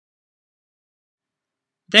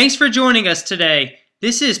Thanks for joining us today.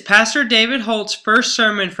 This is Pastor David Holt's first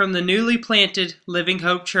sermon from the newly planted Living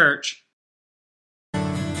Hope Church.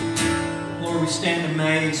 Lord, we stand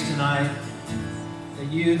amazed tonight that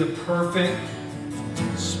you, the perfect,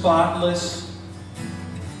 spotless,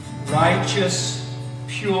 righteous,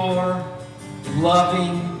 pure,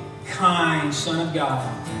 loving, kind Son of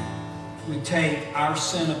God, would take our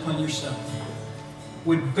sin upon yourself,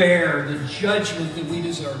 would bear the judgment that we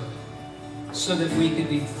deserve, so that we could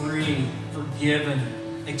be free, forgiven,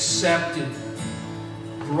 accepted,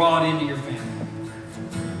 brought into your family.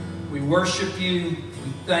 We worship you.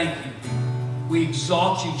 We thank you. We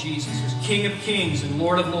exalt you, Jesus, as King of Kings and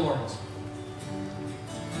Lord of Lords.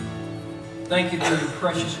 Thank you for your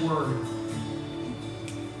precious word.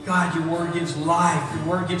 God, your word gives life. Your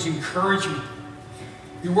word gives encouragement.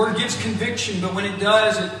 Your word gives conviction, but when it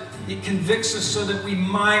does, it convicts us so that we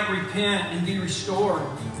might repent and be restored,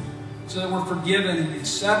 so that we're forgiven and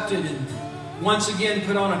accepted and once again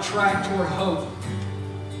put on a track toward hope.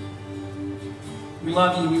 We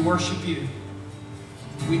love you. We worship you.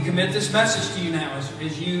 We commit this message to you now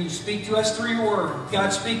as you speak to us through your word.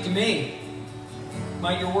 God, speak to me.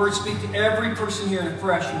 Might your word speak to every person here in a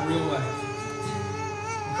fresh and real way.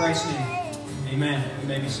 In Christ's name, amen. You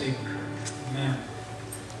may be seated. Amen.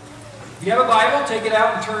 If you have a Bible, take it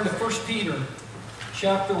out and turn to 1 Peter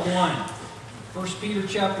chapter 1. 1 Peter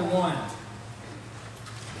chapter 1.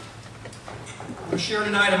 We'll share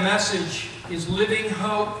tonight a message, is living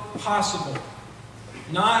hope possible?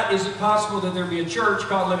 Not, is it possible that there be a church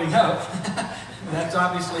called Living Hope? That's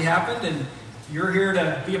obviously happened, and you're here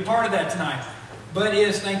to be a part of that tonight. But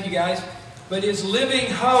thank you guys, but is living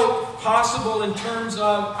hope possible in terms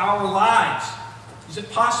of our lives? Is it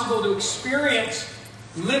possible to experience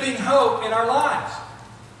living hope in our lives?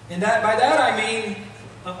 And by that I mean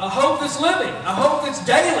a hope that's living, a hope that's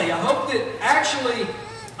daily, a hope that actually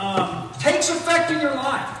takes effect in your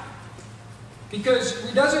life. Because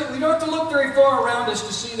we don't have to look very far around us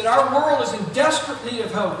to see that our world is in desperate need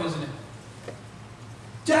of hope, isn't it?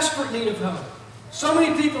 Desperate need of hope. So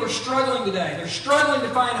many people are struggling today. They're struggling to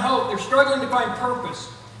find hope. They're struggling to find purpose.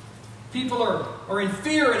 People are in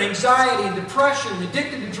fear and anxiety and depression,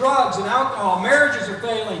 addicted to drugs and alcohol. Marriages are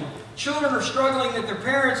failing. Children are struggling with their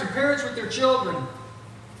parents and parents with their children.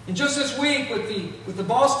 And just this week with the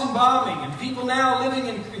Boston bombing and people now living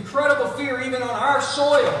in incredible fear even on our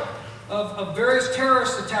soil of various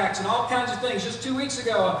terrorist attacks and all kinds of things. Just 2 weeks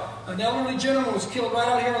ago, an elderly gentleman was killed right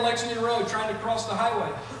out here on Lexington Road trying to cross the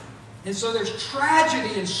highway. And so there's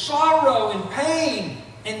tragedy and sorrow and pain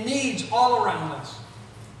and needs all around us.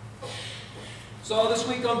 So this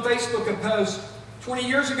week on Facebook a post, 20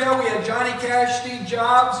 years ago we had Johnny Cash, Steve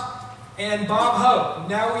Jobs, and Bob Hope.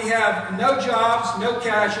 Now we have no jobs, no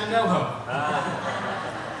cash, and no hope.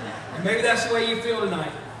 And maybe that's the way you feel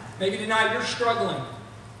tonight. Maybe tonight you're struggling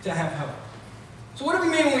to have hope. So what do we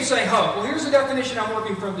mean when we say hope? Well, here's the definition I'm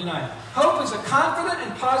working from tonight. Hope is a confident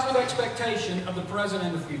and positive expectation of the present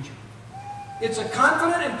and the future. It's a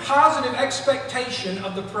confident and positive expectation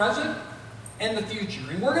of the present and the future.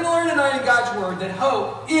 And we're going to learn tonight in God's Word that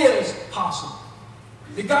hope is possible.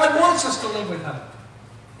 That God wants us to live with hope.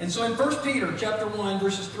 And so in 1 Peter chapter 1,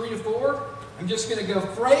 verses 3 to 4, I'm just going to go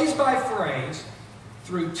phrase by phrase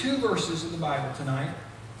through 2 verses of the Bible tonight.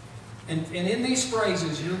 And in these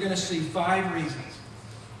phrases, you're going to see 5 reasons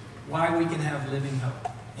why we can have living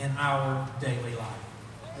hope in our daily life.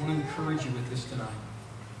 I want to encourage you with this tonight.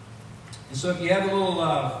 And so if you have a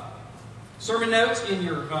little sermon notes in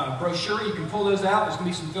your brochure, you can pull those out. There's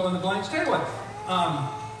going to be some fill-in-the-blanks. Tell you what,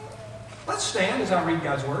 let's stand as I read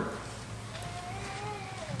God's Word.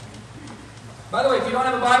 By the way, if you don't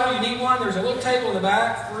have a Bible, you need one. There's a little table in the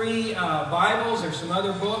back, free Bibles. There's some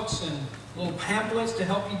other books and little pamphlets to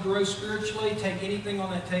help you grow spiritually. Take anything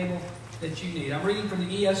on that table that you need. I'm reading from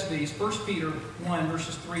the ESV, 1 Peter 1,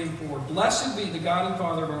 verses 3 and 4. Blessed be the God and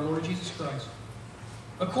Father of our Lord Jesus Christ.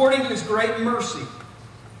 According to His great mercy,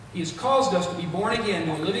 He has caused us to be born again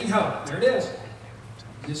to a living hope. There it is.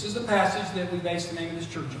 This is the passage that we base the name of this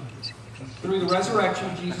church on. Through the resurrection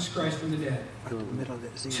of Jesus Christ from the dead. To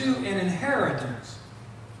an inheritance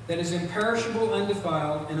that is imperishable,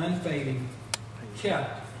 undefiled, and unfading,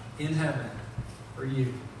 kept in heaven for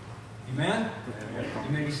you. Amen?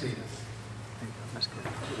 You may be seated.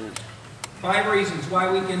 5 reasons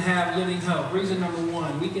why we can have living hope. Reason number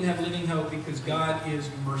 1, we can have living hope because God is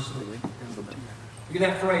merciful. Look at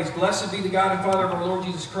that phrase, blessed be the God and Father of our Lord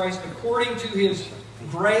Jesus Christ, according to His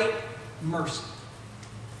great mercy.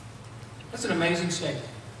 That's an amazing statement.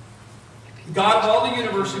 God of all the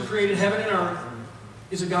universe who created heaven and earth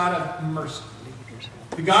is a God of mercy.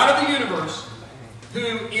 The God of the universe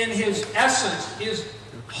who in his essence is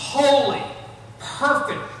holy,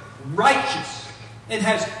 perfect, righteous, and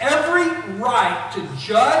has every right to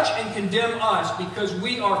judge and condemn us because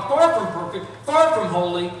we are far from perfect, far from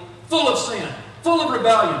holy, full of sin, full of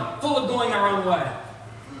rebellion, full of going our own way.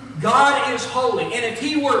 God is holy, and if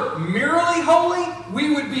He were merely holy,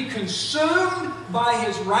 we would be consumed by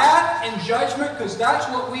His wrath and judgment, because that's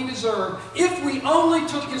what we deserve if we only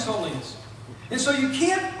took His holiness. And so you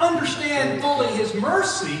can't understand fully His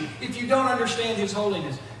mercy if you don't understand His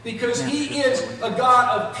holiness, because He is a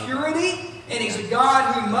God of purity, and He's a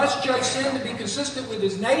God who must judge sin to be consistent with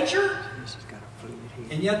His nature.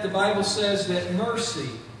 And yet the Bible says that mercy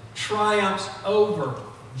triumphs over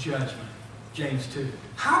judgment. James 2.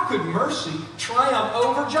 How could mercy triumph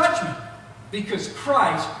over judgment? Because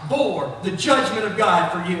Christ bore the judgment of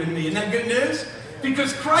God for you and me. Isn't that good news?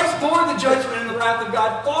 Because Christ bore the judgment and the wrath of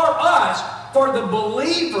God for us. For the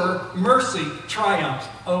believer, mercy triumphs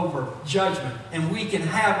over judgment. And we can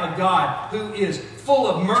have a God who is full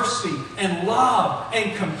of mercy and love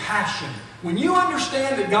and compassion. When you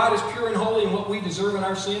understand that God is pure and holy and what we deserve in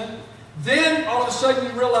our sin, then all of a sudden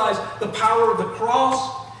you realize the power of the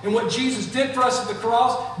cross and what Jesus did for us at the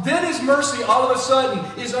cross. Then His mercy all of a sudden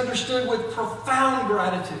is understood with profound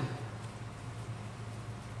gratitude.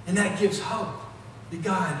 And that gives hope that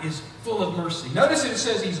God is full of mercy. Notice it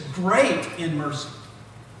says He's great in mercy.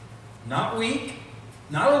 Not weak,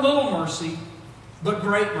 not a little mercy, but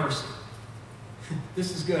great mercy.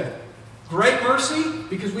 This is good. Great mercy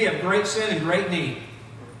because we have great sin and great need.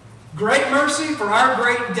 Great mercy for our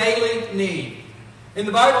great daily need. And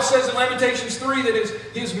the Bible says in Lamentations 3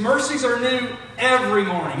 that His mercies are new every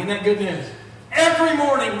morning. Isn't that good news? Every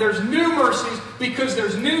morning there's new mercies because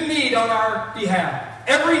there's new need on our behalf.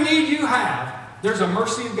 Every need you have, there's a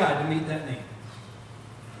mercy of God to meet that need.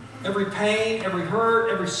 Every pain, every hurt,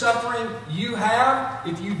 every suffering you have,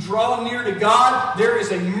 if you draw near to God, there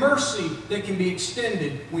is a mercy that can be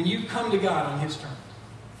extended when you come to God on His terms.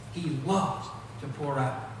 He loves to pour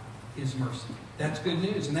out His mercy. That's good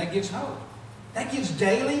news, and that gives hope. That gives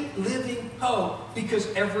daily living hope because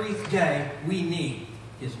every day we need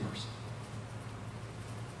His mercy.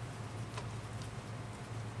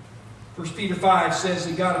 1 Peter 5 says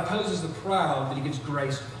that God opposes the proud, but He gives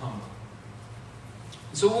grace to the humble.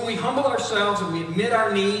 So when we humble ourselves and we admit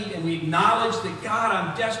our need and we acknowledge that, God,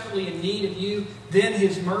 I'm desperately in need of You, then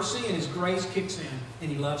His mercy and His grace kicks in,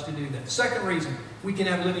 and He loves to do that. Second reason we can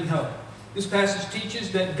have living hope. This passage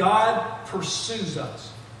teaches that God pursues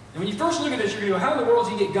us. And when you first look at this, you're going to go, how in the world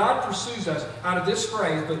does He get God pursues us out of this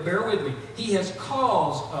phrase? But bear with me. He has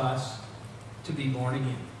caused us to be born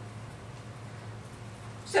again.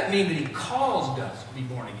 Does that mean that He caused us to be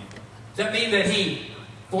born again? Does that mean that He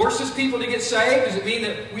forces people to get saved? Does it mean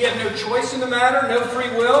that we have no choice in the matter, no free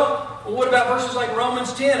will? Well, what about verses like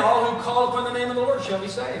Romans 10? All who call upon the name of the Lord shall be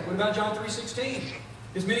saved. What about John 3:16?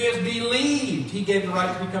 As many as believed, He gave the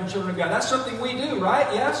right to become children of God. That's something we do, right?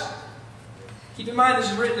 Yes? Keep in mind, this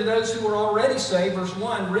is written to those who are already saved. Verse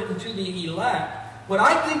 1, written to the elect. What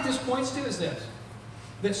I think this points to is this,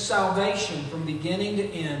 that salvation from beginning to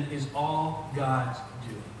end is all God's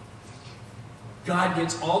doing. God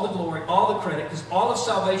gets all the glory, all the credit, because all of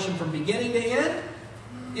salvation from beginning to end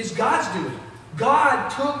is God's doing. God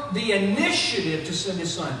took the initiative to send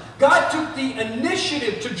His Son. God took the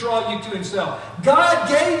initiative to draw you to Himself. God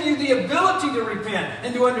gave you the ability to repent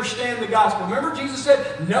and to understand the gospel. Remember, Jesus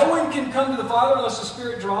said, no one can come to the Father unless the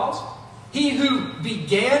Spirit draws. He who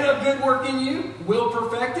began a good work in you will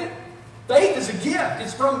perfect it. Faith is a gift.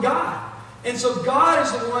 It's from God. And so God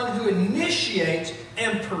is the one who initiates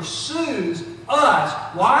and pursues us.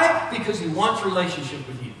 Why? Because He wants relationship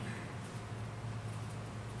with you.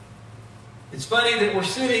 It's funny that we're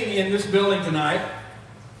sitting in this building tonight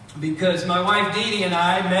because my wife Dee Dee and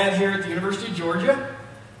I met here at the University of Georgia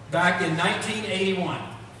back in 1981.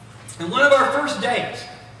 And one of our first dates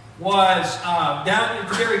was down at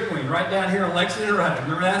the Dairy Queen, right down here on Lexington Road.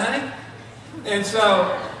 Remember that, honey? And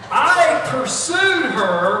so I pursued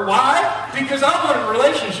her. Why? Because I wanted a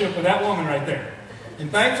relationship with that woman right there.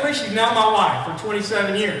 And thankfully, she's now my wife for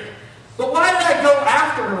 27 years. But why did I go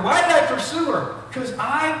after her? Why did I pursue her? Because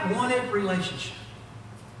I wanted relationship.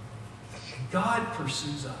 God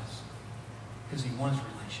pursues us because He wants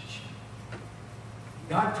relationship.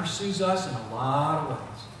 God pursues us in a lot of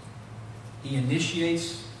ways. He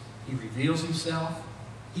initiates, He reveals Himself.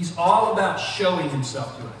 He's all about showing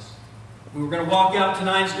Himself to us. We were going to walk out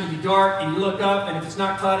tonight, it's going to be dark, and you look up, and if it's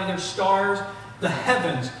not cloudy, there's stars. The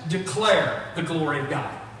heavens declare the glory of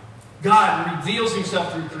God. God reveals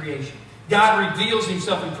Himself through creation. God reveals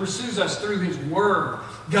Himself and pursues us through His Word.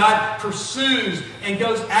 God pursues and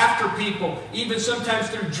goes after people, even sometimes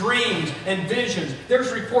through dreams and visions.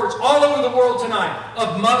 There's reports all over the world tonight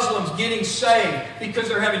of Muslims getting saved because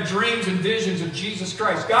they're having dreams and visions of Jesus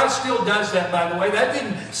Christ. God still does that, by the way. That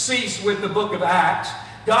didn't cease with the book of Acts.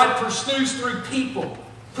 God pursues through people,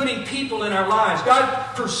 putting people in our lives.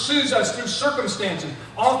 God pursues us through circumstances,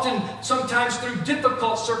 often sometimes through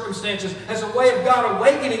difficult circumstances, as a way of God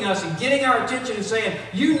awakening us and getting our attention and saying,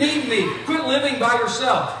 you need me. Quit living by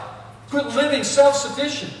yourself. Quit living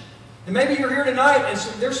self-sufficient. And maybe you're here tonight and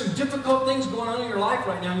there's some difficult things going on in your life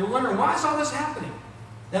right now, and you're wondering, why is all this happening?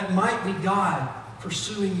 That might be God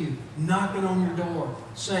pursuing you, knocking on your door,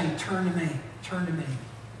 saying, turn to me, turn to me.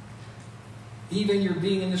 Even your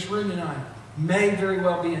being in this room tonight may very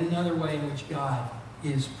well be another way in which God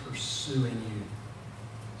is pursuing you.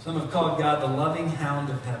 Some have called God the loving hound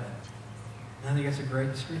of heaven. And I think that's a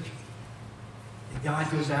great description. And God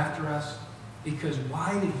goes after us because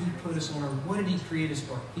why did He put us on earth? What did He create us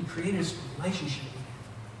for? He created us for relationship with Him.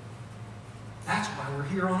 That's why we're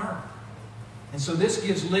here on earth. And so this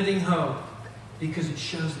gives living hope because it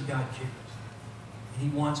shows that God cares. And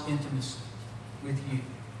He wants intimacy with you.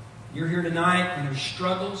 You're here tonight and there's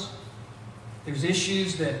struggles. There's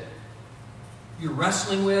issues that you're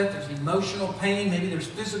wrestling with. There's emotional pain. Maybe there's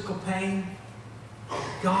physical pain.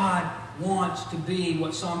 God wants to be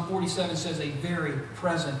what Psalm 47 says, a very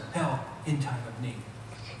present help in time of need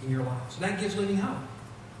in your life. So that gives living hope.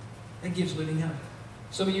 That gives living hope.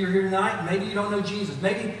 Some of you are here tonight, maybe you don't know Jesus.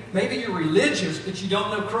 Maybe you're religious, but you don't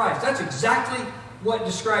know Christ. That's exactly what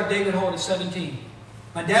described David Holt at 17.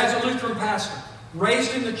 My dad's a Lutheran pastor,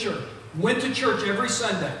 raised in the church, went to church every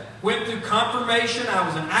Sunday, went through confirmation, I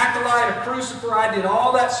was an acolyte, a crucifer, I did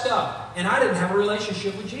all that stuff. And I didn't have a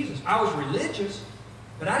relationship with Jesus. I was religious,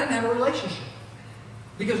 but I didn't have a relationship.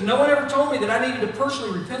 Because no one ever told me that I needed to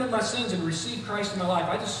personally repent of my sins and receive Christ in my life.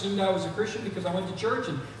 I just assumed I was a Christian because I went to church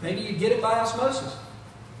and maybe you get it by osmosis.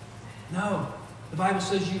 No. The Bible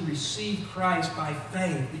says you receive Christ by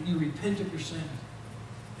faith, that you repent of your sins.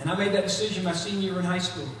 And I made that decision my senior year in high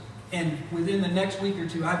school. And within the next week or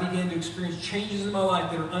two, I began to experience changes in my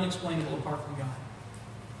life that are unexplainable apart from God.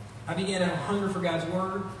 I began to have a hunger for God's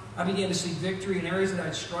Word. I began to see victory in areas that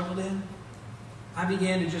I'd struggled in. I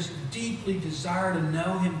began to just deeply desire to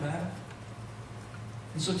know Him better.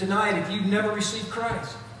 And so tonight, if you've never received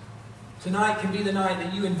Christ, tonight can be the night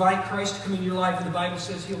that you invite Christ to come into your life, and the Bible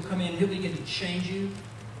says He'll come in, He'll begin to change you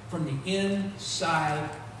from the inside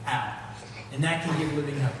out. And that can give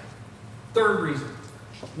living hope. Third reason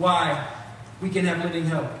why we can have living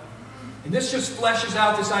hope. And this just fleshes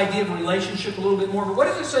out this idea of relationship a little bit more. But what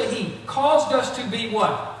does it say? He caused us to be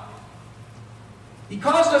what? He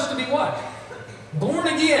caused us to be what? Born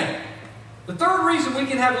again. The third reason we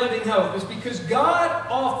can have living hope is because God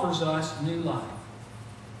offers us new life.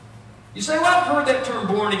 You say, well, I've heard that term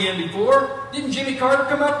born again before. Didn't Jimmy Carter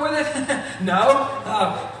come up with it? No.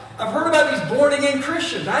 I've heard about these born again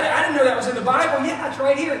Christians. I didn't know that was in the Bible. Yeah, it's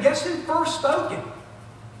right here. Guess who first spoke it?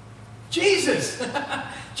 Jesus.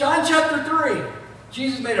 John chapter 3.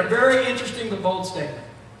 Jesus made a very interesting but bold statement.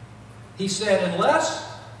 He said,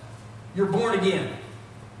 unless you're born again,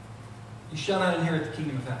 you shall not inherit the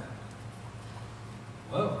kingdom of heaven.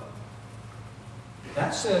 Whoa.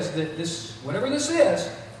 That says that this, whatever this is,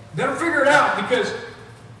 you better figure it out, because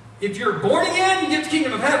if you're born again, you get the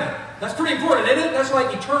kingdom of heaven. That's pretty important, isn't it? That's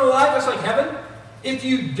like eternal life. That's like heaven. If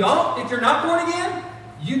you're not born again,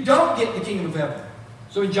 you don't get the kingdom of heaven.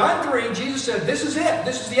 So in John 3, Jesus said, this is it.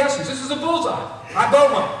 This is the essence. This is the bullseye. I bow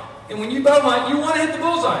hunt. And when you bow hunt, you want to hit the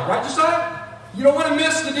bullseye. Right, Josiah? You don't want to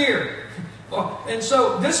miss the deer. And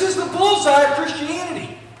so this is the bullseye of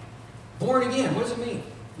Christianity. Born again. What does it mean?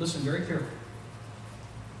 Listen very carefully.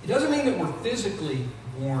 It doesn't mean that we're physically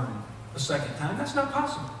born a second time. That's not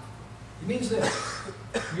possible. It means this.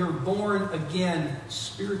 You're born again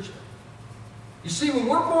spiritually. You see, when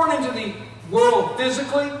we're born into the world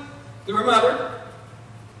physically, through our mother,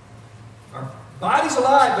 our body's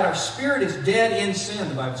alive, but our spirit is dead in sin,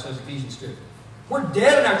 the Bible says in Ephesians 2. We're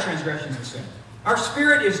dead in our transgressions and sin. Our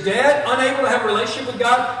spirit is dead, unable to have a relationship with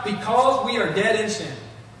God because we are dead in sin.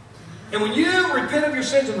 And when you repent of your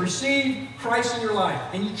sins and receive Christ in your life,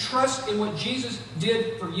 and you trust in what Jesus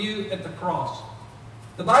did for you at the cross,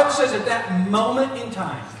 the Bible says at that moment in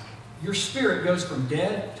time, your spirit goes from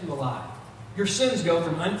dead to alive. Your sins go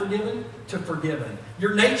from unforgiven to forgiven.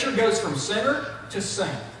 Your nature goes from sinner to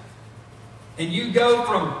saint. And you go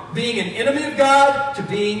from being an enemy of God to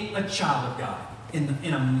being a child of God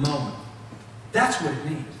in a moment. That's what it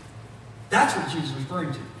means. That's what Jesus is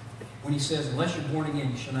referring to when He says, unless you're born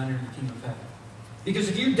again, you shall not enter the kingdom of heaven. Because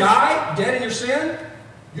if you die dead in your sin,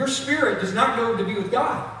 your spirit does not go to be with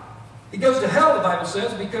God. It goes to hell, the Bible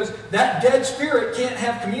says, because that dead spirit can't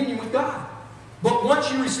have communion with God. But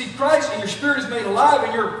once you receive Christ and your spirit is made alive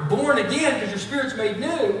and you're born again because your spirit's made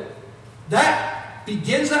new, that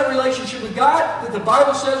begins that relationship with God that the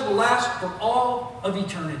Bible says will last for all of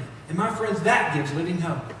eternity. And my friends, that gives living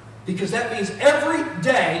hope. Because that means every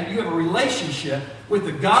day you have a relationship with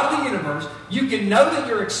the God of the universe. You can know that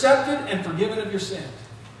you're accepted and forgiven of your sins.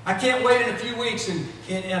 I can't wait in a few weeks,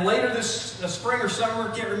 and later this spring or summer,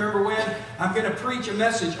 I can't remember when, I'm going to preach a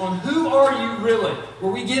message on who are you really,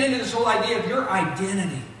 where we get into this whole idea of your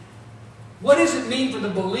identity. What does it mean for the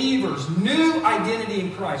believer's new identity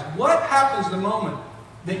in Christ? What happens the moment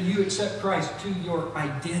that you accept Christ to your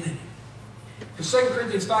identity? Because 2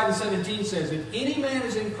 Corinthians 5:17 says, if any man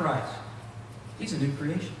is in Christ, he's a new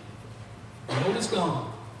creation. The old is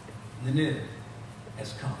gone, and the new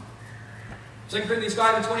has come. 2 Corinthians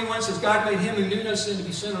 5:21 says, God made him who knew no sin to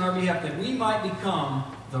be sin on our behalf, that we might become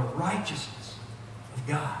the righteousness of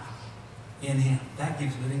God in him. That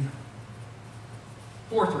gives living hope.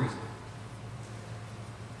 Fourth reason.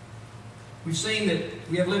 We've seen that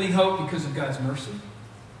we have living hope because of God's mercy.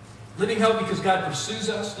 Living hope because God pursues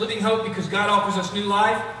us. Living hope because God offers us new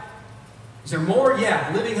life. Is there more? Yeah.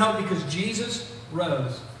 Living hope because Jesus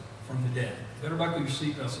rose from the dead. Better buckle your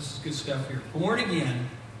seatbelts. This is good stuff here. Born again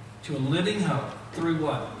to a living hope through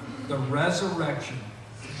what? The resurrection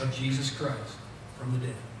of Jesus Christ from the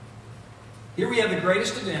dead. Here we have the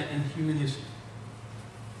greatest event in human history.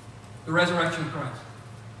 The resurrection of Christ.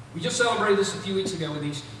 We just celebrated this a few weeks ago with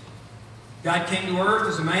Easter. God came to earth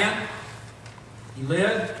as a man. He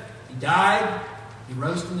lived. He died. He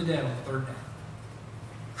rose from the dead on the third day.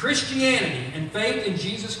 Christianity and faith in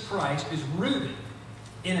Jesus Christ is rooted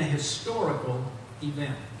in a historical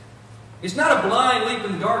event. It's not a blind leap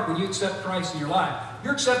in the dark when you accept Christ in your life.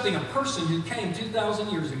 You're accepting a person who came 2,000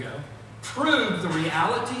 years ago, proved the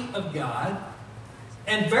reality of God,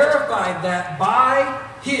 and verified that by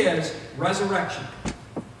his resurrection.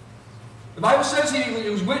 The Bible says he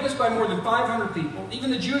was witnessed by more than 500 people.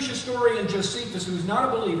 Even the Jewish historian Josephus, who is not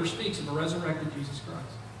a believer, speaks of a resurrected Jesus Christ.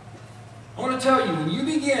 I want to tell you, when you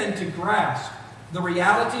begin to grasp the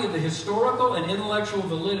reality of the historical and intellectual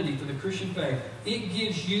validity for the Christian faith, it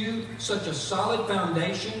gives you such a solid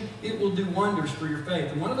foundation, it will do wonders for your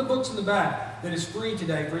faith. And one of the books in the back that is free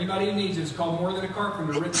today for anybody who needs it is called More Than a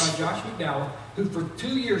Carpenter, written by Josh McDowell, who for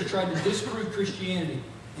 2 years tried to disprove Christianity.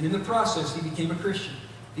 And in the process, he became a Christian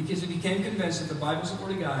because he became convinced that the Bible is the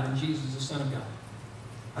Word of God and Jesus is the Son of God.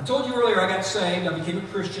 I told you earlier I got saved, I became a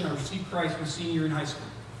Christian, I received Christ my senior year in high school.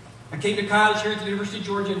 I came to college here at the University of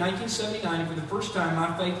Georgia in 1979, and for the first time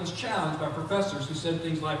my faith was challenged by professors who said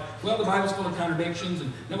things like, well, the Bible's full of contradictions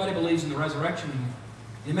and nobody believes in the resurrection anymore.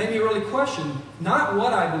 It made me really question not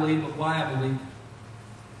what I believe, but why I believe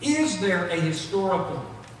it. Is there a historical,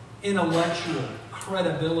 intellectual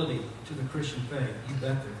credibility to the Christian faith? You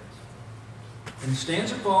bet there is. And it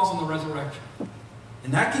stands or falls on the resurrection.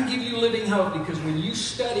 And that can give you living hope, because when you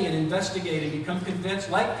study and investigate and become convinced,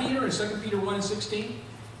 like Peter in 2 Peter 1:16,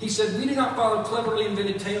 he said, we do not follow cleverly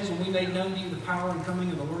invented tales when we made known to you the power and coming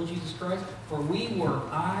of the Lord Jesus Christ, for we were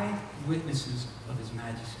eyewitnesses of his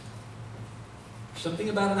majesty. Something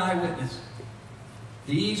about an eyewitness.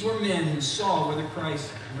 These were men who saw whether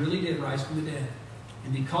Christ really did rise from the dead.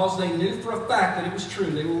 And because they knew for a fact that it was true,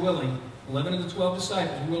 they were willing, 11 of the 12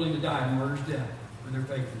 disciples were willing to die a martyr's death for their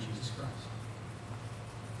faith in Jesus Christ.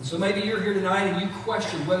 And so maybe you're here tonight and you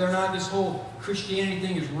question whether or not this whole Christianity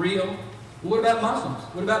thing is real. Well, what about Muslims?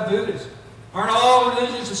 What about Buddhists? Aren't all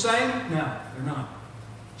religions the same? No, they're not.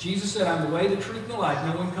 Jesus said, I'm the way, the truth, and the life.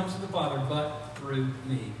 No one comes to the Father but through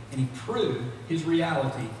me. And he proved his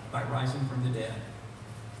reality by rising from the dead.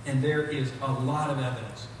 And there is a lot of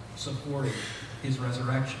evidence supporting his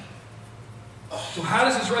resurrection. So how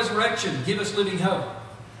does his resurrection give us living hope?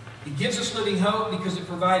 It gives us living hope because it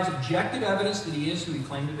provides objective evidence that he is who he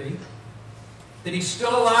claimed to be, that he's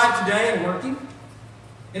still alive today and working.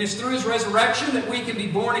 And it's through his resurrection that we can be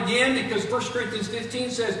born again, because 1 Corinthians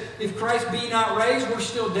 15 says, if Christ be not raised, we're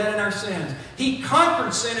still dead in our sins. He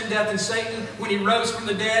conquered sin and death and Satan when he rose from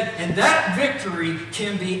the dead, and that victory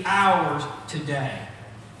can be ours today.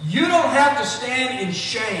 You don't have to stand in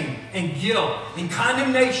shame and guilt and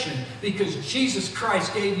condemnation, because Jesus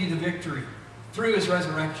Christ gave you the victory through his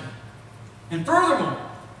resurrection. And furthermore,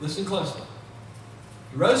 listen closely.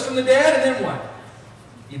 He rose from the dead, and then what?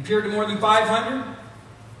 He appeared to more than 500.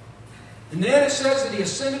 And then it says that he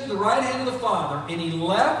ascended to the right hand of the Father, and he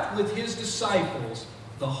left with his disciples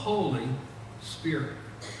the Holy Spirit.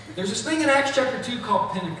 There's this thing in Acts chapter 2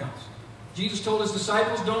 called Pentecost. Jesus told his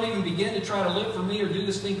disciples, don't even begin to try to live for me or do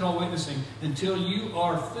this thing called witnessing until you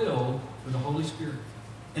are filled with the Holy Spirit.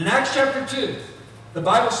 In Acts chapter 2, the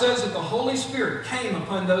Bible says that the Holy Spirit came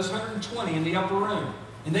upon those 120 in the upper room.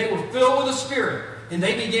 And they were filled with the Spirit. And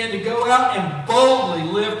they began to go out and boldly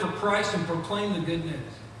live for Christ and proclaim the good news.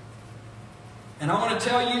 And I want to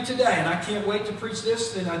tell you today, and I can't wait to preach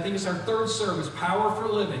this, and I think it's our third service, Power for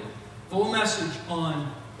Living. Full message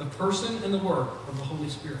on the person and the work of the Holy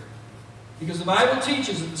Spirit. Because the Bible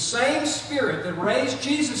teaches that the same Spirit that raised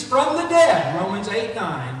Jesus from the dead, Romans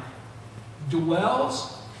 8:9,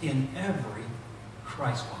 dwells in every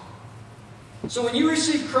Christ follower. So when you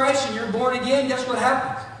receive Christ and you're born again, guess what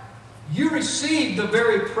happens? You receive the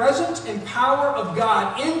very presence and power of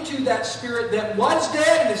God into that Spirit that was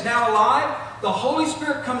dead and is now alive. The Holy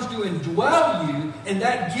Spirit comes to indwell you, and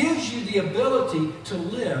that gives you the ability to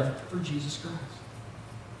live for Jesus Christ.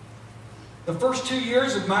 The first 2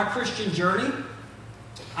 years of my Christian journey,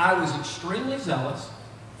 I was extremely zealous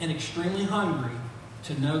and extremely hungry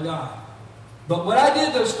to know God. But what I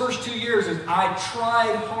did those first 2 years is I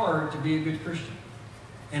tried hard to be a good Christian.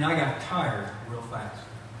 And I got tired real fast.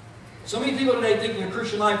 So many people today think that the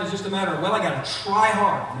Christian life is just a matter of, well, I got to try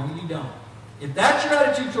hard. No, you don't. If that's your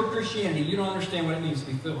attitude toward Christianity, you don't understand what it means to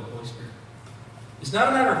be filled with the Holy Spirit. It's not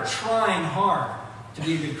a matter of trying hard to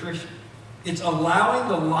be a good Christian. It's allowing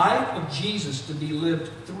the life of Jesus to be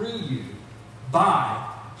lived through you by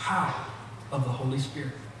power of the Holy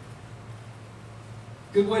Spirit.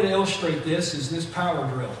 A good way to illustrate this is this power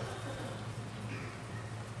drill.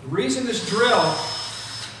 The reason this drill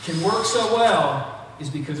can work so well is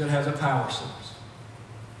because it has a power source.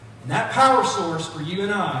 And that power source for you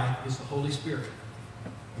and I is the Holy Spirit.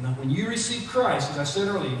 And when you receive Christ, as I said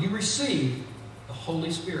earlier, you receive the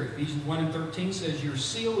Holy Spirit. Ephesians 1:13 says you're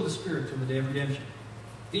sealed with the Spirit till the day of redemption.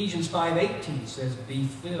 Ephesians 5:18 says be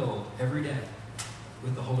filled every day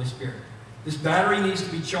with the Holy Spirit. This battery needs to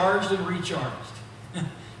be charged and recharged.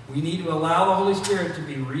 We need to allow the Holy Spirit to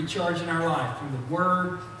be recharged in our life through the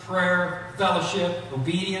Word, prayer, fellowship,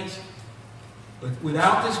 obedience. But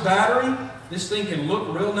without this battery, this thing can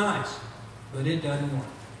look real nice, but it doesn't work.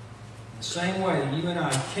 In the same way, you and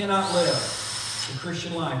I cannot live the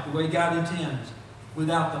Christian life the way God intends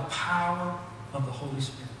without the power of the Holy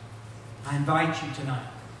Spirit. I invite you tonight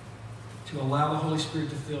to allow the Holy Spirit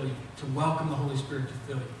to fill you, to welcome the Holy Spirit to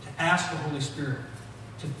fill you, to ask the Holy Spirit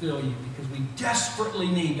to fill you, because we desperately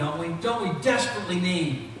need, don't we? Don't we desperately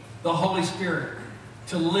need the Holy Spirit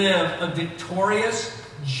to live a victorious,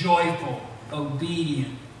 joyful,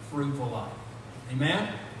 obedient, fruitful life.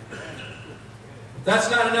 Amen? If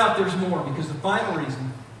that's not enough, there's more, because the final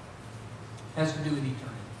reason has to do with eternity.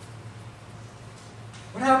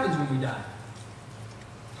 What happens when we die?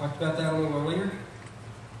 Talked about that a little earlier.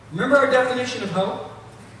 Remember our definition of hope?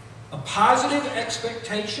 A positive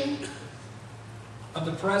expectation of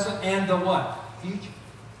the present and the what? Future.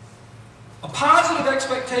 A positive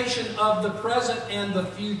expectation of the present and the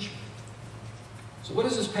future. So what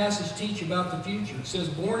does this passage teach about the future? It says,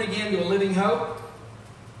 born again to a living hope,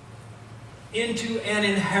 into an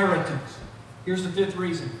inheritance. Here's the fifth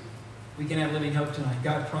reason we can have living hope tonight.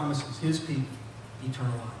 God promises His people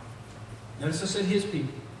eternal life. Notice I said His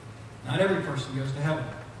people. Not every person goes to heaven.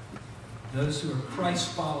 Those who are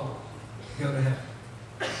Christ's followers go to heaven.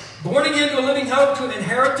 Born again to a living hope, to an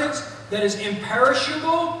inheritance that is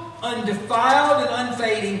imperishable, undefiled, and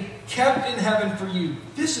unfading, kept in heaven for you.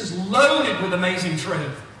 This is loaded with amazing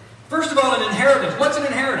truth. First of all, an inheritance. What's an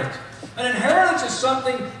inheritance? An inheritance is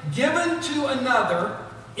something given to another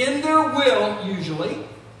in their will, usually,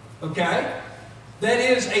 okay, that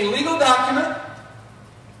is a legal document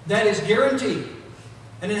that is guaranteed.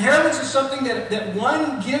 An inheritance is something that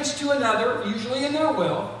one gives to another, usually in their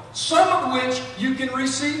will, some of which you can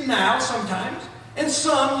receive now sometimes, and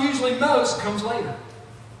some, usually most, comes later.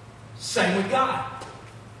 Same with God.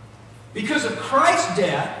 Because of Christ's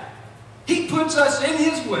death, He puts us in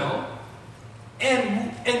His will,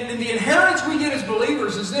 and the inheritance we get as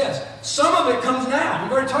believers is this. Some of it comes now.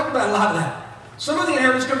 We've already talked about a lot of that. Some of the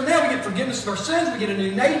inheritance comes now. We get forgiveness of our sins. We get a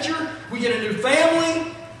new nature. We get a new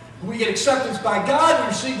family. We get acceptance by God. We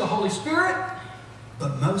receive the Holy Spirit.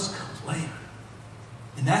 But most comes later.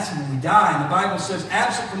 And that's when we die. And the Bible says,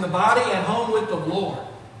 absent from the body, at home with the Lord.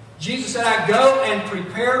 Jesus said, I go and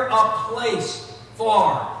prepare a place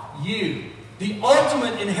for you. The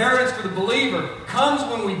ultimate inheritance for the believer comes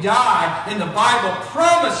when we die, and the Bible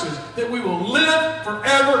promises that we will live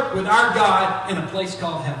forever with our God in a place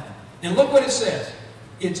called heaven. And look what it says.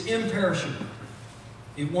 It's imperishable.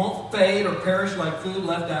 It won't fade or perish like food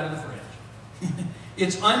left out of the fridge.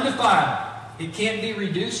 It's undefiled. It can't be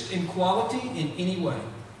reduced in quality in any way.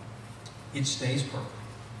 it stays perfect.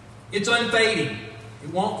 It's unfading. It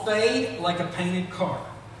won't fade like a painted car.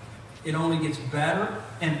 It only gets better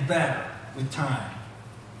and better with time.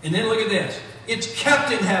 And then look at this. It's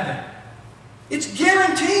kept in heaven. It's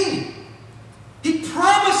guaranteed. He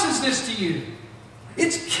promises this to you.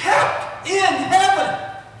 It's kept in heaven.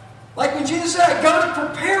 Like when Jesus said, I go to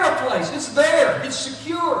prepare a place. It's there. It's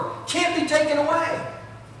secure. Can't be taken away.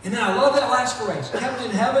 And then I love that last phrase. Kept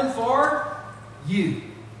in heaven for you. You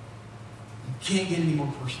can't get any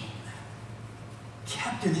more personal than that.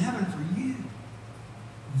 Kept in heaven for you.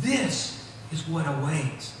 This is what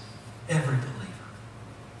awaits every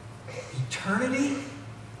believer. Eternity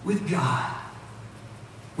with God.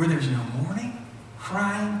 Where there's no mourning,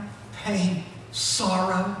 crying, pain,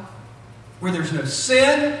 sorrow. Where there's no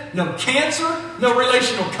sin, no cancer, no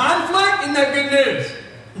relational conflict. Isn't that good news?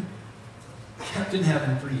 Kept in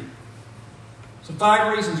heaven for you. So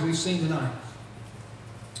 5 reasons we've seen tonight.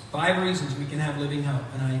 5 reasons we can have living hope.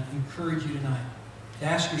 And I encourage you tonight to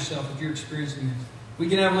ask yourself if you're experiencing this. We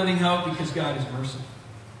can have living hope because God is merciful.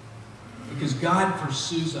 Because God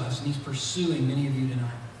pursues us, and He's pursuing many of you tonight.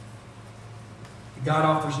 God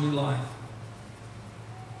offers new life.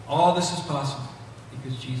 All this is possible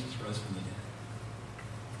because Jesus rose from the dead.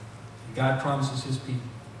 And God promises His people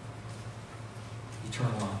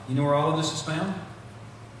eternal life. You know where all of this is found?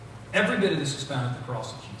 Every bit of this is found at the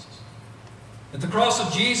cross of Jesus. At the cross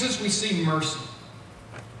of Jesus, we see mercy.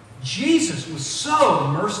 Jesus was so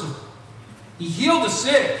merciful. He healed the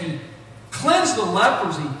sick. He cleansed the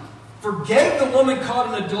lepers. He forgave the woman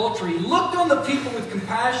caught in adultery. He looked on the people with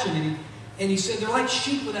compassion, and he said, they're like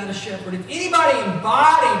sheep without a shepherd. If anybody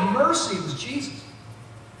embodied mercy, it was Jesus.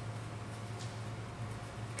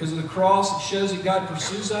 Because of the cross, it shows that God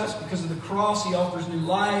pursues us. Because of the cross, He offers new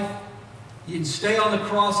life. He didn't stay on the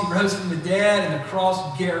cross. He rose from the dead. And the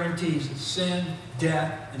cross guarantees that sin,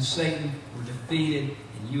 death, and Satan were defeated.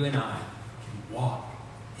 And you and I can walk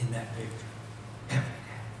in that victory every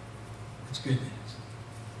day. That's good news.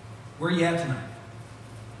 Where are you at tonight?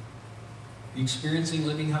 Are you experiencing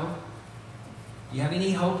living hope? Do you have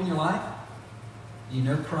any hope in your life? Do you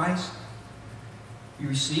know Christ? You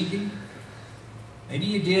received Him? Maybe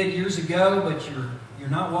you did years ago, but you're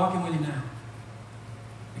not walking with Him now.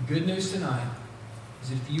 The good news tonight is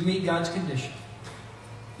that if you meet God's condition,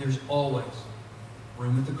 there's always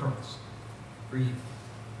room at the cross for you.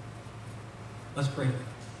 Let's pray.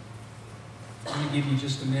 I'm going to give you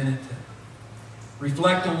just a minute to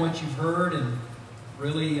reflect on what you've heard and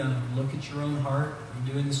really look at your own heart.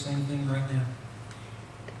 You're doing the same thing right now.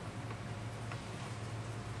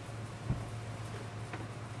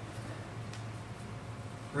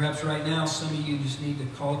 Perhaps right now some of you just need to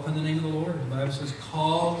call upon the name of the Lord. The Bible says,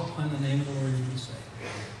 call upon the name of the Lord and you will be saved.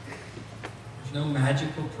 There's no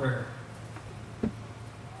magical prayer.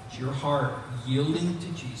 It's your heart yielding to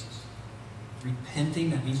Jesus.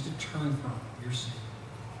 Repenting, that means to turn from your sin.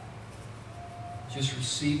 Just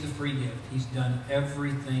receive the free gift. He's done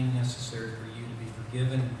everything necessary for you to be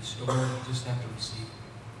forgiven and restored. You just have to receive it.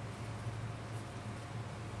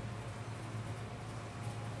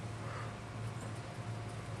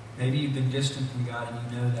 Maybe you've been distant from God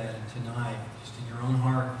and you know that, and tonight, just in your own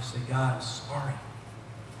heart, you say, God, I'm sorry.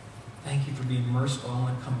 Thank you for being merciful. I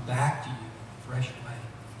want to come back to you in a fresh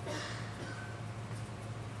way.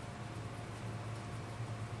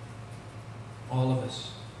 All of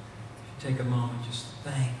us should take a moment, just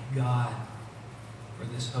thank God for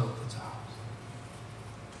this hope that's ours.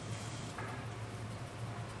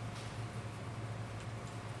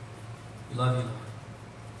 We love you, Lord.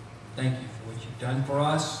 Thank you for what you've done for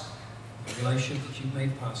us, the relationship that you've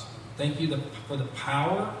made possible. Thank you for the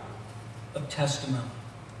power of testimony.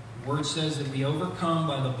 The Word says that we overcome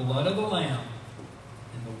by the blood of the Lamb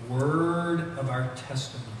and the word of our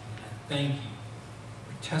testimony. And I thank you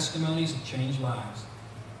for testimonies that change lives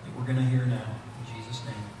that we're going to hear now. In Jesus'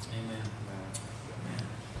 name, amen.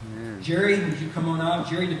 Amen. Jerry, would you come on up?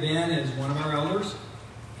 Jerry DeBen is one of our elders,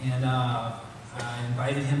 and I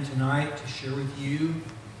invited him tonight to share with you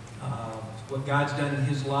what God's done in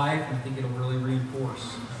his life, and I think it'll really reinforce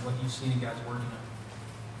what you've seen in God's Word tonight.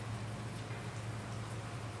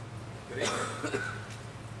 Good evening.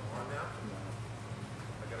 I'm on now?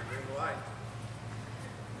 I got a green light.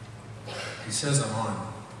 He says I'm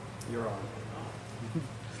on. You're on.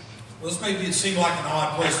 Well, this may seem like an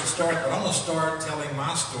odd place to start, but I'm going to start telling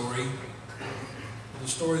my story. The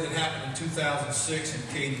story that happened in 2006 in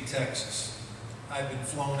Katy, Texas. I'd been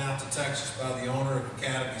flown out to Texas by the owner of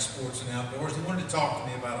Academy Sports and Outdoors. He wanted to talk to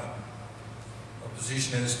me about a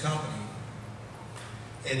position at his company,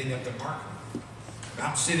 heading up the marketing. And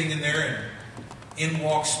I'm sitting in there, and in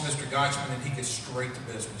walks Mr. Geitzman, and he gets straight to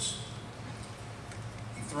business.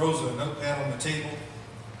 throws a notepad on the table,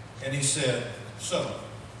 and he said, "So,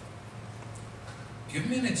 give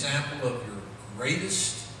me an example of your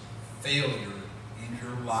greatest failure in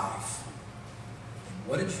your life, and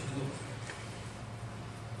what did you do with it?"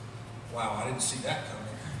 Wow, I didn't see that coming.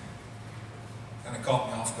 Kind of caught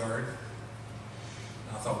me off guard.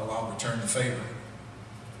 And I thought, well, I'll return the favor.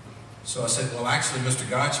 So I said, well, actually, Mr.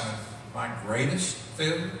 Gotchman, my greatest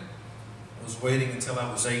failure was waiting until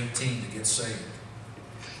I was 18 to get saved.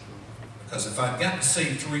 Because if I'd gotten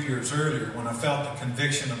saved 3 years earlier, when I felt the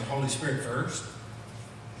conviction of the Holy Spirit first,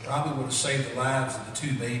 probably would have saved the lives of the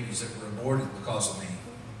 2 babies that were aborted because of me.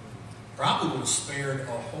 Probably would have spared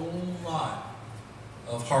a whole lot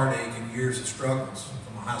of heartache and years of struggles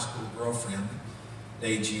from my high school girlfriend,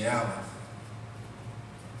 A.G. Allen.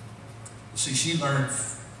 You see, she learned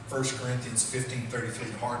 1 Corinthians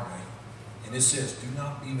 15:33 the hard way. And it says, do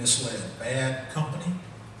not be misled. Bad company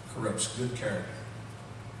corrupts good character.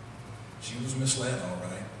 She was misled, all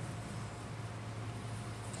right.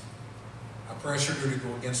 I pressured her to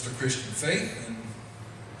go against her Christian faith and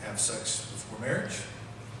have sex before marriage.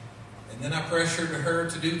 And then I pressured her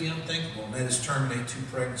to do the unthinkable, and that is terminate 2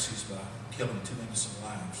 pregnancies by killing 2 innocent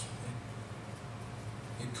lives.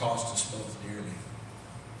 It cost us both dearly.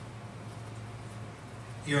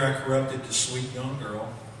 Here I corrupted the sweet young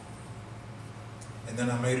girl, and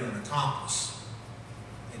then I made her an accomplice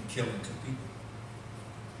in killing 2 people.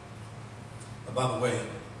 But by the way,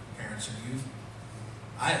 parents and youth,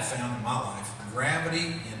 I have found in my life,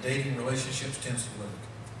 gravity in dating relationships tends to work.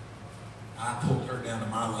 I pulled her down to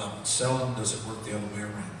my level. Seldom does it work the other way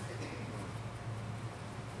around.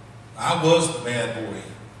 I was the bad boy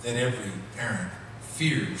that every parent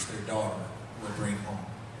fears their daughter will bring home.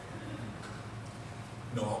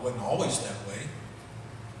 No, I wasn't always that way.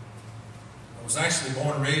 I was actually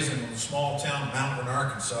born and raised in a small town, Mount Vernon,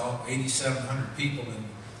 Arkansas, 8,700 people, and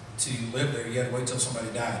to live there, you had to wait till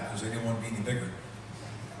somebody died because they didn't want to be any bigger.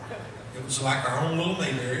 It was like our own little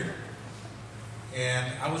Mayberry.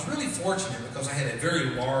 And I was really fortunate because I had a very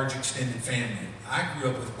large extended family. I grew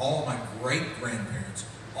up with all my great-grandparents,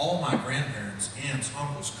 all my grandparents, aunts,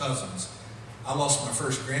 uncles, cousins. I lost my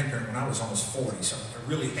first grandparent when I was almost 40, so I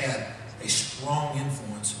really had a strong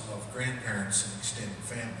influence of grandparents and extended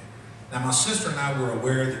family. Now, my sister and I were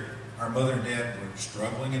aware that our mother and dad were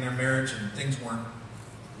struggling in their marriage and things weren't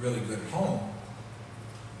really good at home.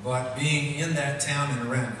 But being in that town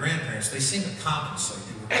and around grandparents, they seemed to compensate.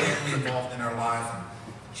 They were greatly involved in our life and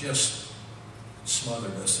just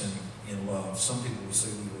smothered us in love. Some people would say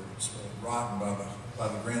we were rotten by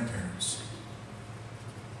the grandparents.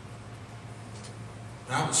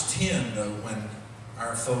 I was 10, though, when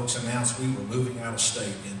our folks announced we were moving out of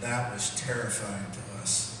state, and that was terrifying to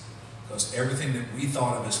us because everything that we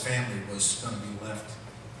thought of as family was going to be left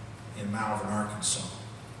in Malvern, Arkansas.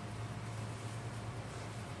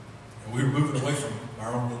 And we were moving away from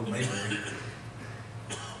our own little Mayberry.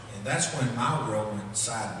 And that's when my world went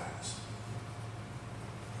sideways.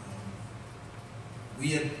 We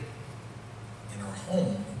had, in our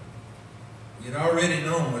home, we had already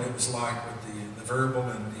known what it was like with the verbal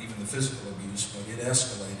and even the physical abuse, but it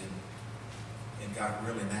escalated and got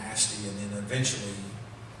really nasty. And then eventually,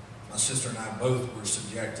 my sister and I both were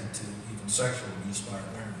subjected to even sexual abuse by our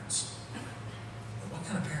parents. And what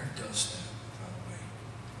kind of parent does that?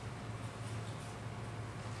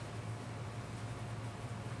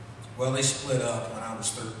 Well, they split up when I was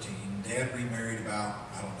 13. Dad remarried about,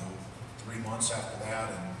 3 months after that,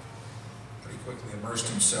 and pretty quickly immersed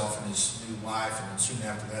himself in his new life, and then soon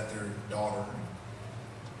after that, their daughter.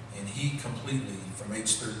 And he completely, from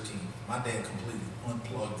age 13, my dad completely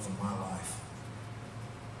unplugged from my life.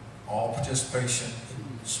 All participation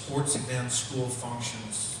in sports events, school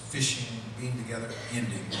functions, fishing, being together,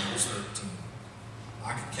 ended when I was 13.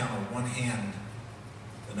 I could count on one hand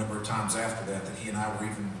the number of times after that he and I were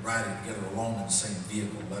even riding together alone in the same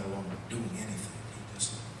vehicle, let alone doing anything.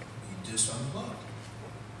 He just unplugged.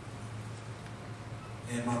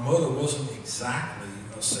 And my mother wasn't exactly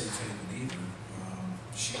a safe haven either.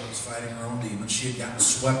 She was fighting her own demons. She had gotten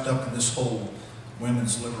swept up in this whole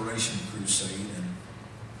women's liberation crusade, and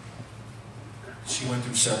she went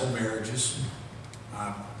through several marriages.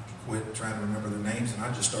 I quit trying to remember their names, and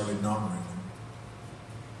I just started numbering them.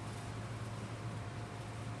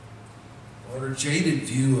 Well, her jaded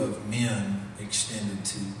view of men extended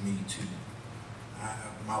to me too.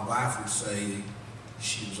 My wife would say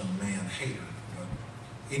she was a man hater,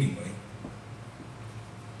 but anyway,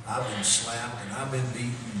 I've been slapped and I've been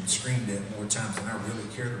beaten and screamed at more times than I really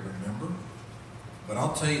care to remember. But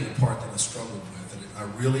I'll tell you the part that I struggled with, that I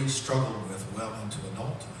really struggled with well into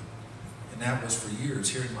adulthood. And that was for years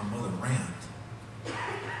hearing my mother rant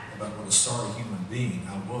about what a sorry human being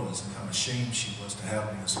I was and how ashamed she was to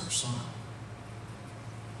have me as her son.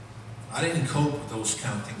 I didn't cope with those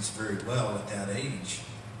kind of things very well at that age.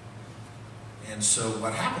 And so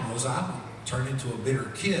what happened was I turned into a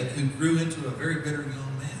bitter kid who grew into a very bitter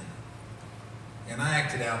young man. And I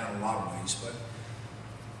acted out in a lot of ways, but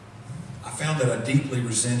I found that I deeply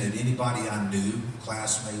resented anybody I knew,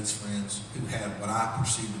 classmates, friends, who had what I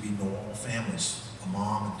perceived to be normal families, a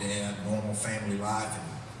mom and dad, normal family life, and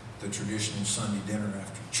the traditional Sunday dinner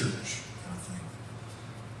after church kind of thing.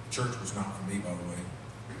 Church was not for me, by the way.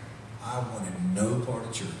 I wanted no part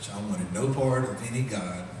of church. I wanted no part of any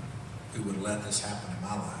God who would let this happen in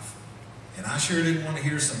my life. And I sure didn't want to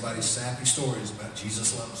hear somebody's sappy stories about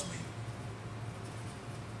Jesus loves me.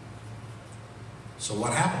 So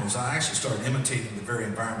what happened was I actually started imitating the very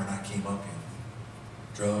environment I came up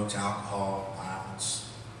in. Drugs, alcohol,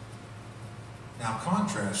 violence. Now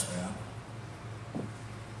contrast that.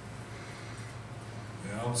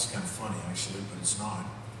 Well, it's kind of funny actually, but it's not.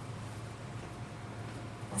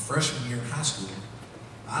 My freshman year in high school,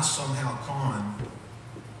 I somehow conned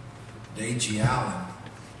Deji Allen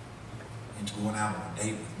into going out on a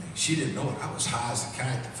date with me. She didn't know it. I was high as a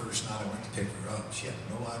kite the first night I went to pick her up. She had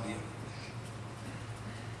no idea.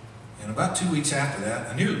 And about 2 weeks after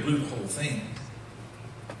that, I nearly blew the whole thing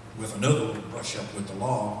with another little brush up with the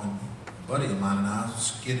law when a buddy of mine and I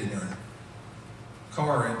skidded our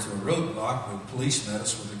car into a roadblock where the police met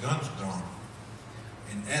us with their guns drawn.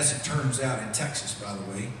 And as it turns out, in Texas, by the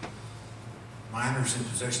way, minors in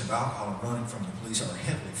possession of alcohol and running from the police are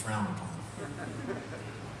heavily frowned upon.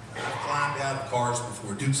 I've climbed out of cars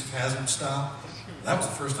before, Dukes of Hazzard style. That was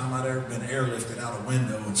the first time I'd ever been airlifted out a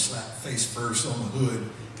window and slapped face first on the hood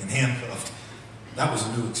and handcuffed. That was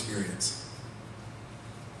a new experience.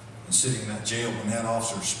 And sitting in that jail when that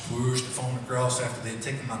officer pushed the phone across after they had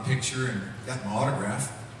taken my picture and got my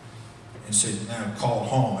autograph and said, now call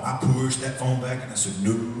home. And I pushed that phone back and I said,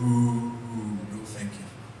 no, thank you.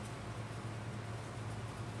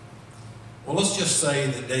 Well, let's just say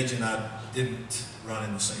that Deja and I didn't run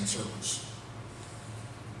in the same circles.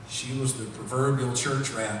 She was the proverbial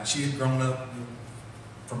church rat. She had grown up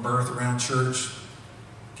from birth around church,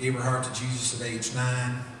 gave her heart to Jesus at age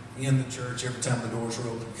 9, in the church every time the doors were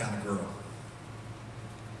open kind of girl.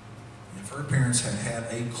 And if her parents had had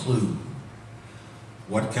a clue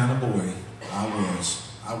what kind of boy I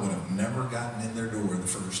was, I would have never gotten in their door the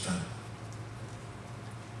first time.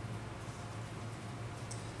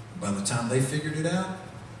 By the time they figured it out,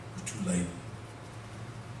 it was too late.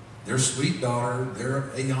 Their sweet daughter,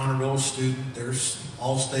 their A honor roll student, their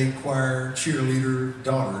all-state choir cheerleader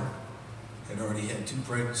daughter had already had 2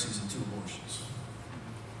 pregnancies and 2 abortions.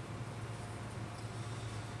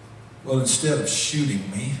 Well, instead of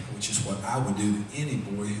shooting me, which is what I would do to any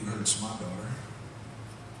boy who hurts my daughter,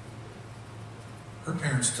 her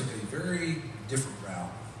parents took a very different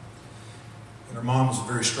route. And her mom was a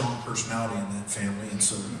very strong personality in that family, and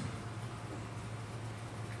so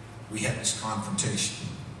we had this confrontation.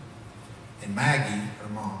 And Maggie, her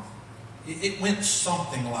mom, it went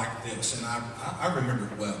something like this, and I remember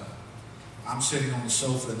it well. I'm sitting on the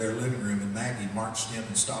sofa in their living room, and Maggie marched in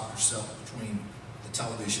and stopped herself between the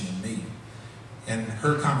television and me. And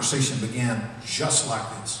her conversation began just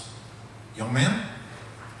like this. Young man,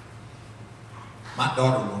 my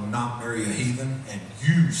daughter will not marry a heathen, and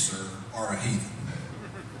you, sir, are a heathen.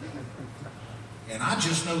 And I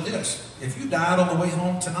just know this. If you died on the way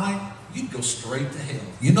home tonight, you'd go straight to hell.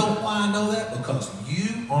 You know why I know that? Because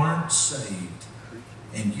you aren't saved,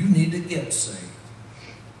 and you need to get saved.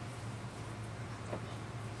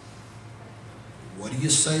 What do you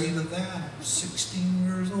say to that? I'm 16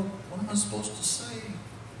 years old. What am I supposed to say?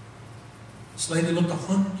 This lady looked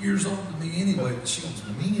 100 years old to me anyway, but she was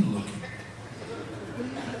mean looking.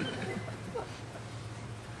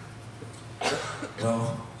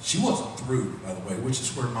 Well, she wasn't through, by the way, which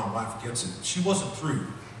is where my wife gets it. She wasn't through.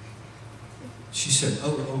 She said,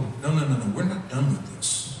 oh, no, we're not done with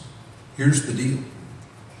this. Here's the deal.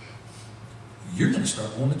 You're going to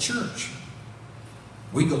start going to church.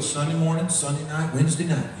 We go Sunday morning, Sunday night, Wednesday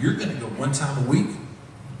night. You're going to go 1 time a week.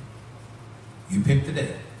 You pick the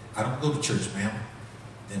day. I don't go to church, ma'am.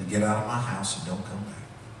 Then get out of my house and don't come back.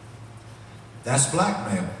 That's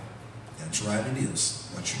blackmail. That's right, it is.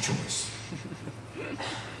 What's your choice?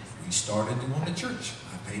 We started going to church.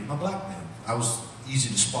 I paid my blackmail. I was easy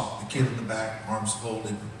to spot. The kid in the back, arms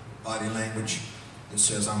folded, body language that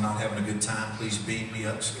says, I'm not having a good time. Please beam me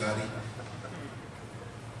up, Scotty.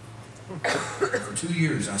 For 2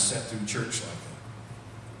 years, I sat through church like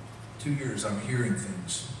that. 2 years, I'm hearing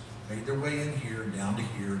things. Made their way in here and down to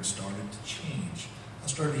here and started to change. I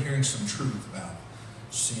started hearing some truth about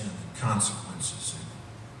sin and consequences and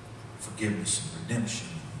forgiveness and redemption,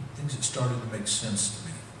 things that started to make sense to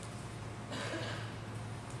me.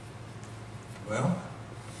 Well,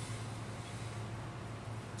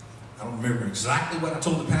 I don't remember exactly what I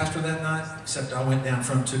told the pastor that night, except I went down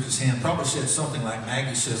front, took his hand, probably said something like,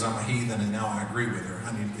 Maggie says I'm a heathen and now I agree with her.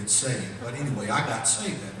 I need to get saved. But anyway, I got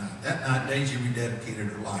saved that night. That night, Daisy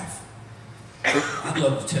rededicated her life. I'd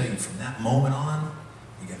love to tell you from that moment on,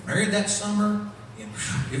 we got married that summer, and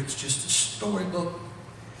it was just a storybook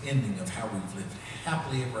ending of how we've lived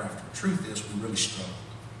happily ever after. The truth is, we really struggled.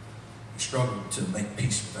 We struggled to make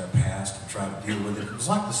peace with our past and try to deal with it. It was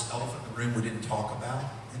like this elephant in the room we didn't talk about.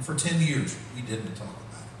 And for 10 years, we didn't talk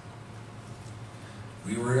about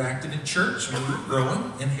it. We were active in church, and we were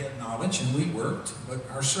growing in head knowledge, and we worked, but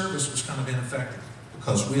our service was kind of ineffective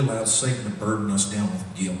because we allowed Satan to burden us down with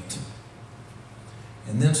guilt.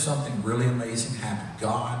 And then something really amazing happened.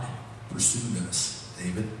 God pursued us,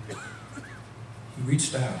 David. He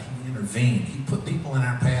reached out. He intervened. He put people in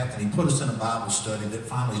our path, and he put us in a Bible study that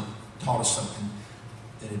finally taught us something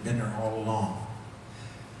that had been there all along.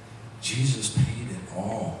 Jesus paid it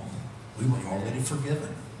all. We were already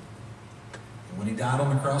forgiven. And when he died on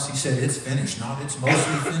the cross, he said, it's finished. Not it's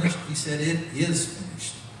mostly finished. He said, it is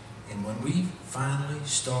finished. And when we finally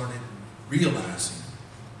started realizing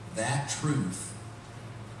that truth,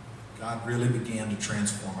 God really began to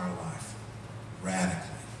transform our life radically.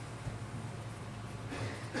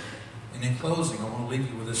 And in closing, I want to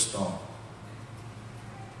leave you with this thought.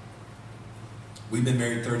 We've been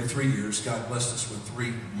married 33 years. God blessed us with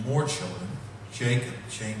 3 more children, Jacob,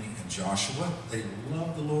 Jamie, and Joshua. They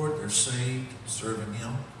love the Lord. They're saved, serving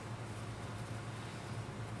him.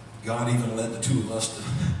 God even led the 2 of us to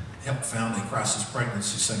help found a crisis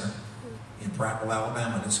pregnancy center in Prattville,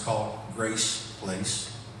 Alabama, and it's called Grace Place.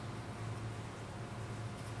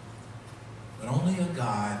 But only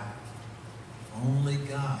God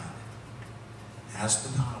has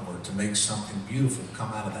the power to make something beautiful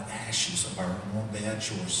come out of the ashes of our own bad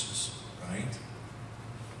choices, right?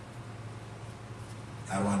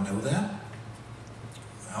 How do I know that?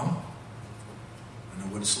 Well, I know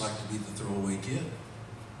what it's like to be the throwaway kid.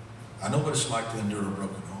 I know what it's like to endure a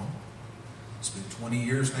broken home. It's been 20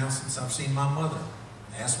 years now since I've seen my mother.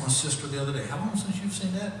 I asked my sister the other day, how long since you've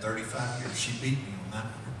seen that? 35 years. She beat me on that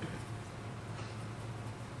one.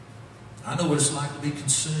 I know what it's like to be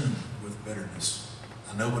consumed with bitterness.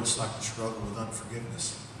 I know what it's like to struggle with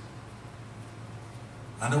unforgiveness.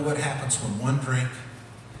 I know what happens when one drink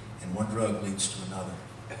and one drug leads to another.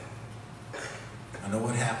 I know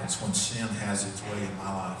what happens when sin has its way in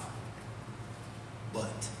my life.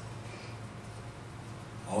 But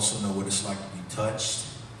I also know what it's like to be touched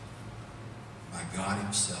by God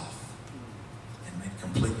himself and made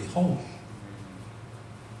completely whole.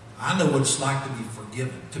 I know what it's like to be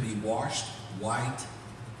forgiven, to be washed white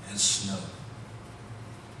as snow.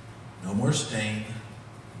 No more stain,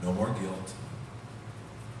 no more guilt.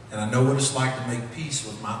 And I know what it's like to make peace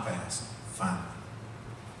with my past, finally.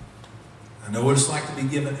 I know what it's like to be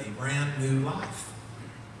given a brand new life,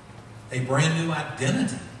 a brand new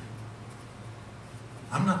identity.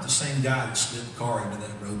 I'm not the same guy that slid the car into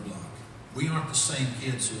that roadblock. We aren't the same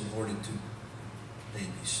kids who aborted 2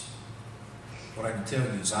 babies. What I can tell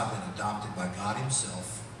you is I've been adopted by God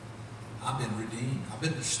himself. I've been redeemed. I've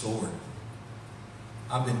been restored.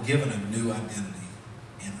 I've been given a new identity.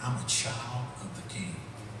 And I'm a child of the King.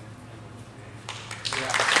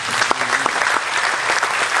 Yeah.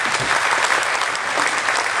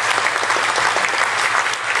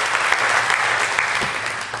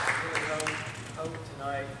 Hope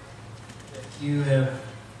tonight that you have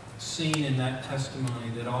seen in that testimony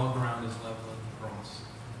that all ground is level at the cross.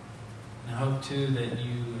 And I hope, too, that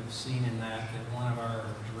you have seen in that one of our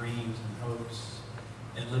dreams and hopes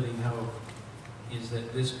at Living Hope is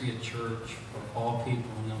that this be a church for all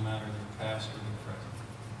people, no matter their past or their present.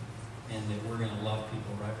 And that we're going to love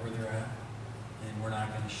people right where they're at. And we're not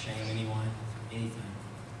going to shame anyone, anything.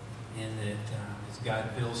 And that as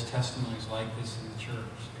God builds testimonies like this in the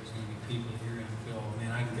church, there's going to be people that you're going to feel,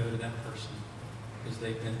 man, I can go to that person because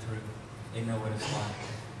they've been through it. They know what it's like.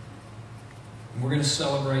 And we're going to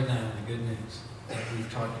celebrate now the good news that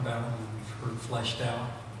we've talked about and we've heard fleshed out.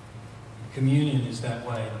 And communion is that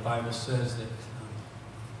way. The Bible says that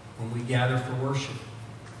when we gather for worship,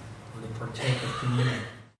 we're to partake of communion.